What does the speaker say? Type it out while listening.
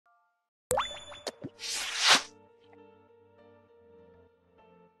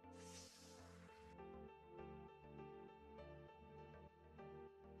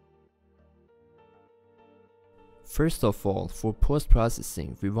First of all, for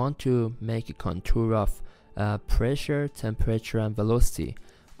post-processing, we want to make a contour of pressure, temperature and velocity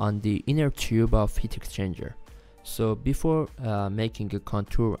on the inner tube of heat exchanger. So before making a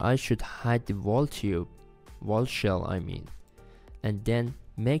contour, I should hide the wall shell and then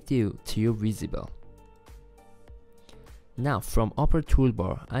make the tube visible. Now from upper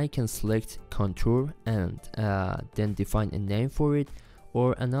toolbar, I can select contour and then define a name for it,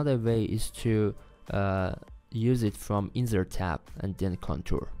 or another way is to use it from insert tab and then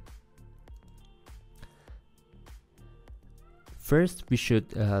contour. First we should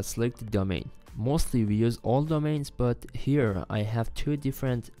select the domain. Mostly we use all domains, but here I have two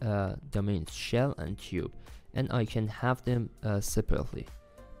different domains, shell and tube, and I can have them separately,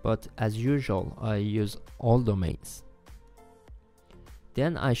 but as usual I use all domains.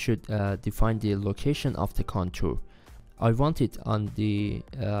 Then I should define the location of the contour. I want it on the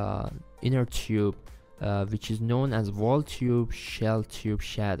inner tube, which is known as wall tube, shell tube,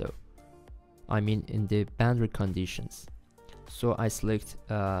 shadow. In the boundary conditions. So I select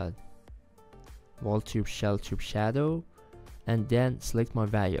wall tube, shell tube, shadow, and then select my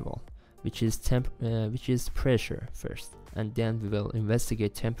variable, which is pressure first, and then we will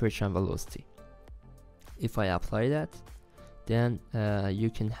investigate temperature and velocity. If I apply that, then you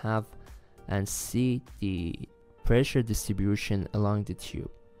can have and see the pressure distribution along the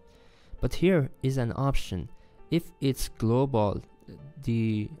tube. But here is an option. If it's global,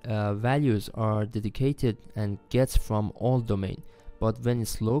 the values are dedicated and gets from all domain, but when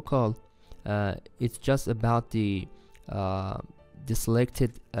it's local, it's just about the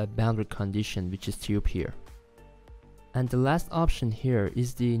selected boundary condition, which is tube here. And the last option here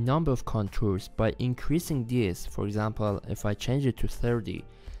is the number of contours. By increasing this, for example, if I change it to 30,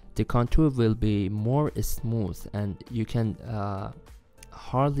 the contour will be more smooth and you can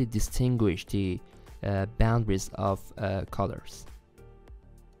hardly distinguish the boundaries of colors.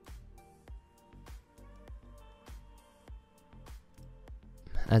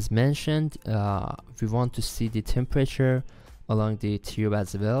 As mentioned, we want to see the temperature along the tube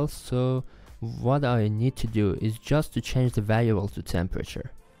as well, so what I need to do is just to change the variable to temperature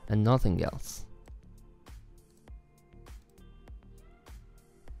and nothing else.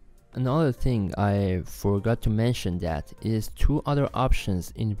 Another thing I forgot to mention that is two other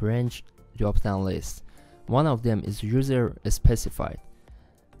options in range drop-down list. One of them is user specified.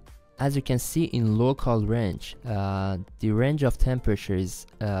 As you can see in local range, the range of temperature is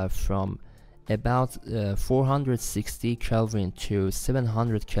from about 460 Kelvin to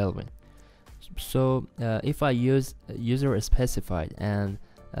 700 Kelvin. So if I use user specified and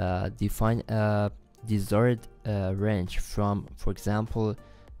define a desired range from, for example,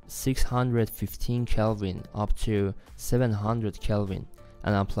 615 Kelvin up to 700 Kelvin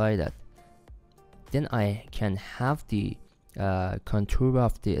and apply that, then I can have the contour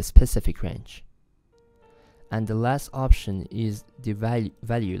of the specific range. And the last option is the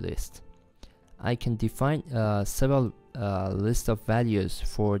value list. I can define several list of values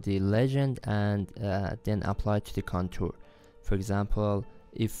for the legend and then apply to the contour. For example,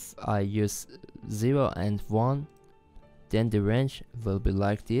 if I use 0 and 1, then the range will be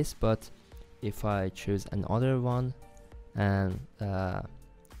like this, but if I choose another one and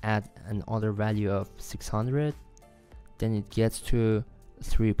add another value of 600, then it gets to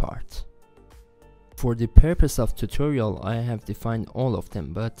 3 parts. For the purpose of tutorial, I have defined all of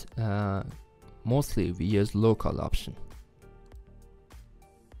them, but mostly we use local option.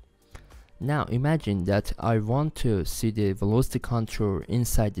 Now imagine that I want to see the velocity contour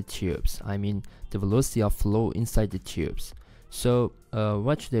inside the tubes, the velocity of flow inside the tubes. So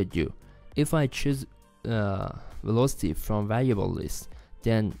what should I do? If I choose velocity from variable list,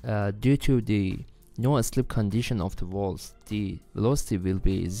 then due to the no slip condition of the walls, the velocity will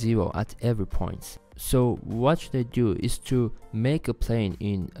be 0 at every point. So what should I do is to make a plane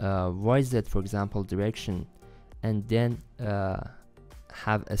in YZ, for example, direction, and then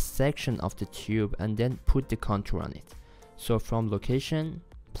have a section of the tube and then put the contour on it. So from location,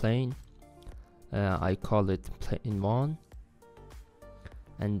 plane, I call it plane 1,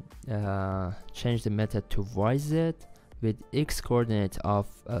 and change the method to YZ with X coordinate of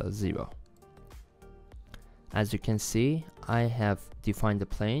 0. As you can see, I have defined the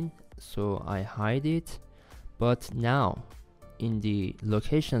plane, so I hide it, but now in the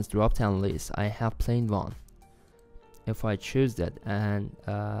locations drop down list I have plane 1. If I choose that and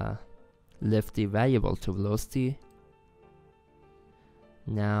left the variable to velocity,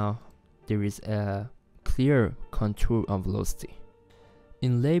 now there is a clear contour of velocity.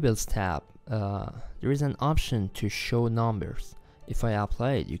 In labels tab, there is an option to show numbers. If I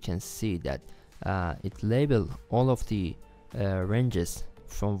apply it, you can see that it labels all of the ranges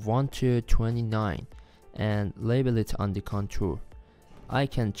from 1 to 29 and label it on the contour. I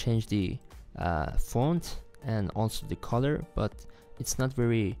can change the font and also the color, but it's not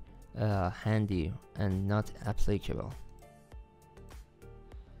very handy and not applicable.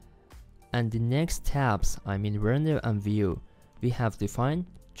 And the next tabs, I mean render and view, we have defined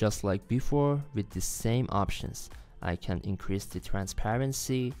just like before with the same options. I can increase the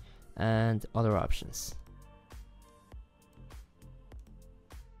transparency and other options.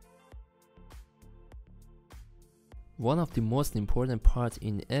 One of the most important parts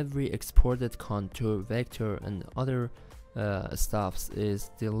in every exported contour, vector and other stuffs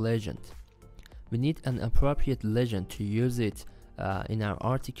is the legend. We need an appropriate legend to use it in our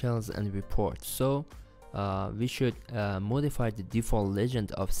articles and reports. So we should modify the default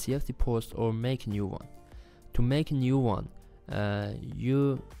legend of CFD post or make a new one. To make a new one,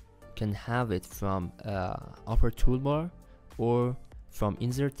 you can have it from upper toolbar or from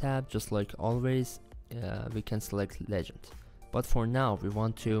insert tab. Just like always, we can select legend, but for now we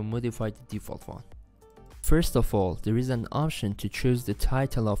want to modify the default one. First of all, there is an option to choose the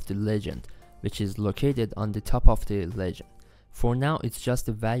title of the legend, which is located on the top of the legend. For now it's just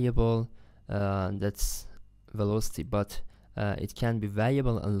a variable that's velocity, but it can be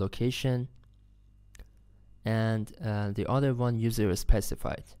variable and location, and the other one user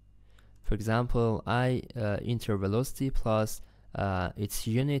specified. For example, I enter velocity plus its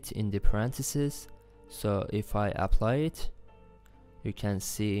unit in the parentheses. So if I apply it, you can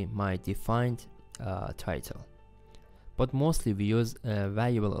see my defined title, but mostly we use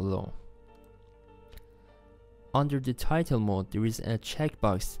variable alone. Under the title mode, there is a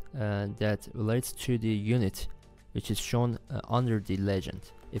checkbox that relates to the unit, which is shown under the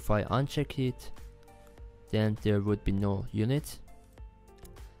legend. If I uncheck it, then there would be no unit.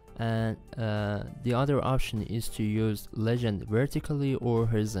 And the other option is to use legend vertically or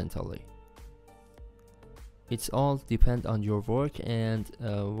horizontally. It's all depend on your work and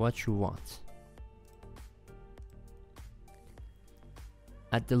what you want.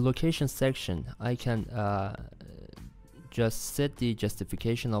 At the location section, I can just set the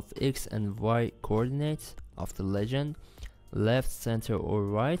justification of X and Y coordinates of the legend, left, center or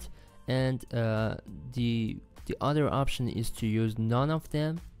right, and the other option is to use none of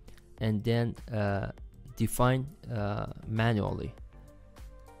them and then define manually.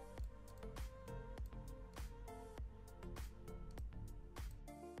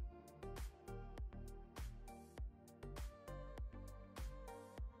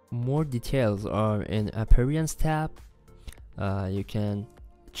 More details are in appearance tab. You can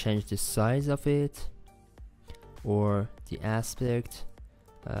change the size of it or the aspect,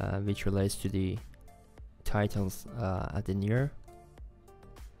 which relates to the titles at the near.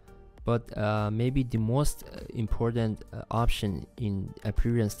 But maybe the most important option in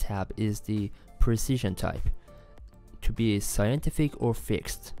appearance tab is the precision type, to be scientific or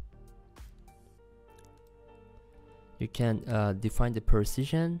fixed. You can define the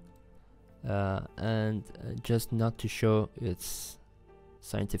precision and just not to show its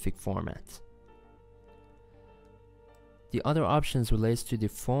scientific format. The other options relates to the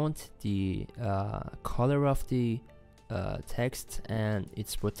font, the color of the text and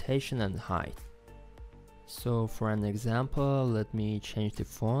its rotation and height. So for an example, let me change the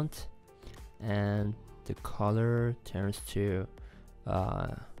font and the color turns to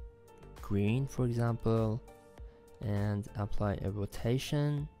green, for example, and apply a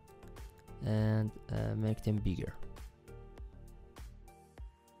rotation and make them bigger.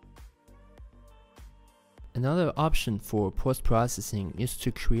 Another option for post-processing is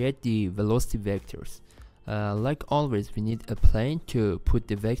to create the velocity vectors. Like always, we need a plane to put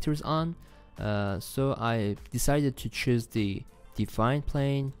the vectors on, so I decided to choose the define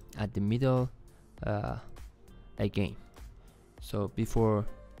plane at the middle again. So before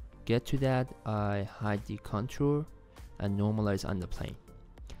get to that, I hide the contour and normalize on the plane.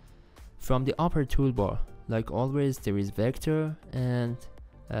 From the upper toolbar, like always, there is vector, and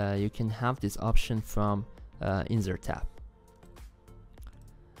you can have this option from insert tab.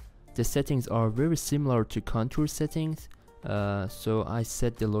 The settings are very similar to contour settings, so I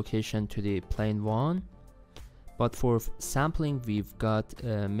set the location to the plane 1, but for sampling we've got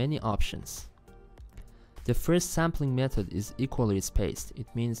many options. The first sampling method is equally spaced. It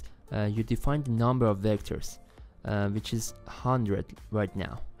means you define the number of vectors, which is 100 right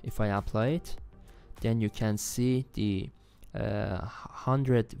now. If I apply it, then you can see the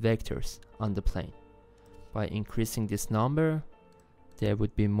 100 vectors on the plane. By increasing this number, there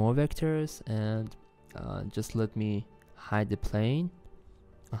would be more vectors, and just let me hide the plane.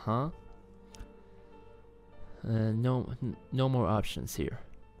 no more options here.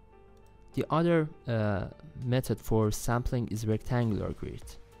 The other method for sampling is rectangular grid.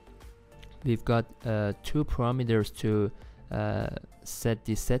 We've got two parameters to set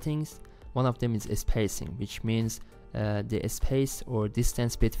these settings. One of them is spacing, which means the space or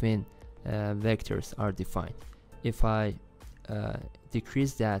distance between vectors are defined. If I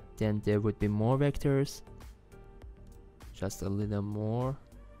decrease that, then there would be more vectors, just a little more.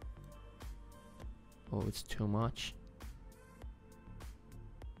 Oh, it's too much.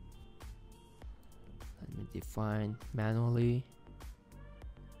 Let me define manually.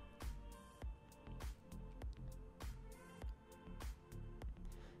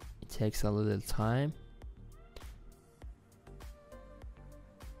 It takes a little time.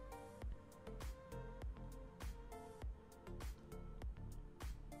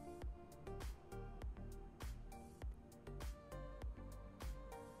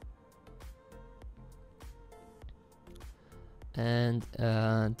 And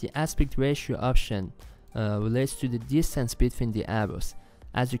the aspect ratio option relates to the distance between the arrows.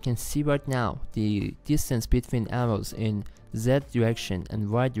 As you can see right now, the distance between arrows in Z direction and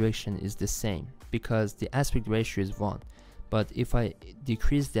Y direction is the same because the aspect ratio is 1. But if I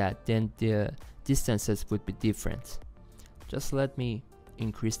decrease that, then the distances would be different. Just let me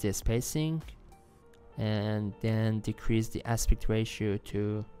increase the spacing and then decrease the aspect ratio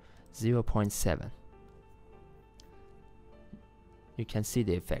to 0.7. You can see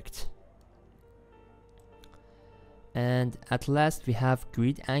the effect. And at last we have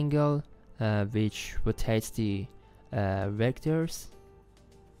grid angle, which rotates the vectors.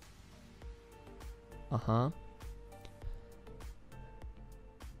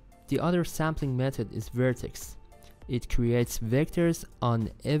 The other sampling method is vertex. It creates vectors on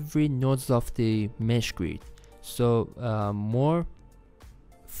every nodes of the mesh grid. So more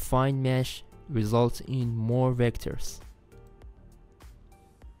fine mesh results in more vectors.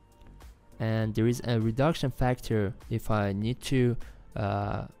 And there is a reduction factor if I need to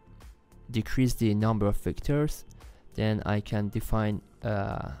decrease the number of vectors. Then I can define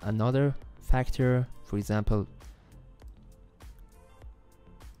another factor, for example,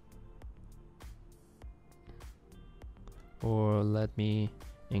 or let me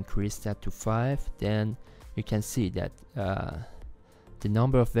increase that to 5. Then you can see that the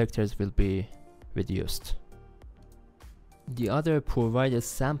number of vectors will be reduced. The other provided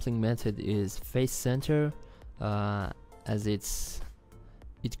sampling method is face center, as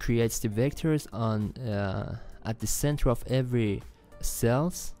it creates the vectors on at the center of every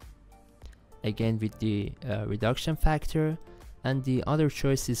cells, again with the reduction factor. And the other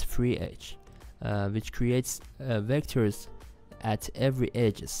choice is free edge, which creates vectors at every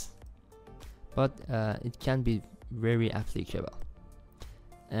edges, but it can be very applicable.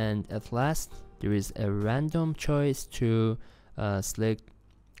 And at last, there is a random choice to select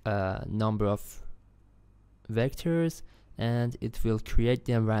a number of vectors, and it will create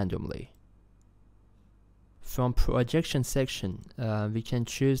them randomly. From projection section, we can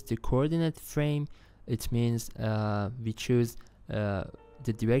choose the coordinate frame. It means we choose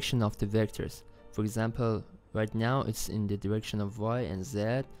the direction of the vectors. For example, right now it's in the direction of Y and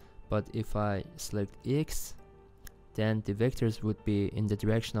Z, but if I select X, then the vectors would be in the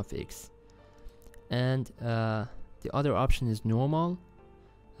direction of X. And the other option is normal.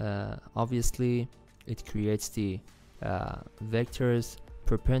 Obviously it creates the vectors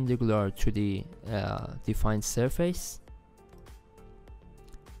perpendicular to the defined surface,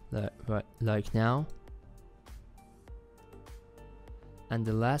 like now. And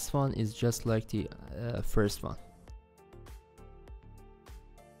the last one is just like the first one.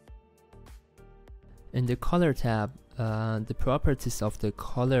 In the color tab, the properties of the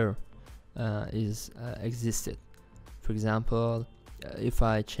color is existed. For example, if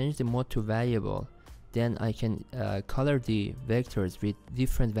I change the mode to variable, then I can color the vectors with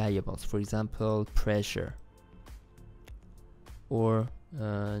different variables. For example, pressure, or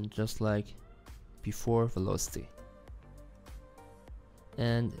just like before, velocity.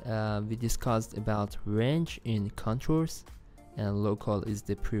 And we discussed about range in contours, and local is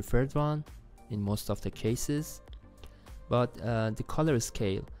the preferred one in most of the cases. But the color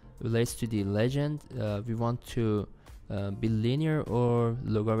scale relates to the legend. We want to be linear or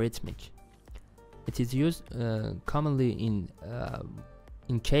logarithmic. It is used commonly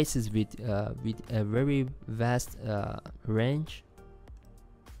in cases with a very vast range.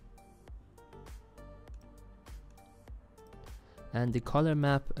 And the color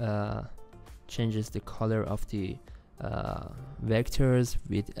map changes the color of the vectors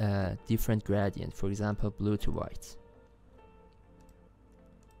with a different gradient, for example blue to white.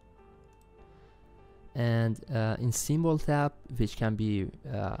 And in symbol tab, which can be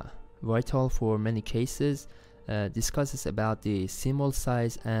vital for many cases, discusses about the symbol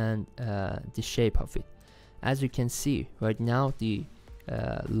size and the shape of it. As you can see right now, the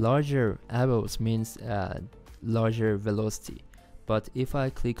larger arrows means larger velocity, but if I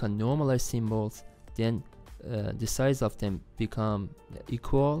click on normalize symbols, then the size of them become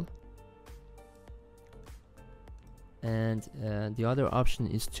equal. And the other option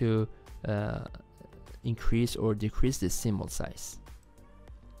is to increase or decrease the symbol size.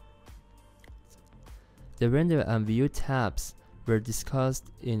 The render and view tabs were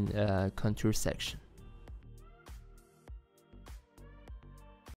discussed in contour section.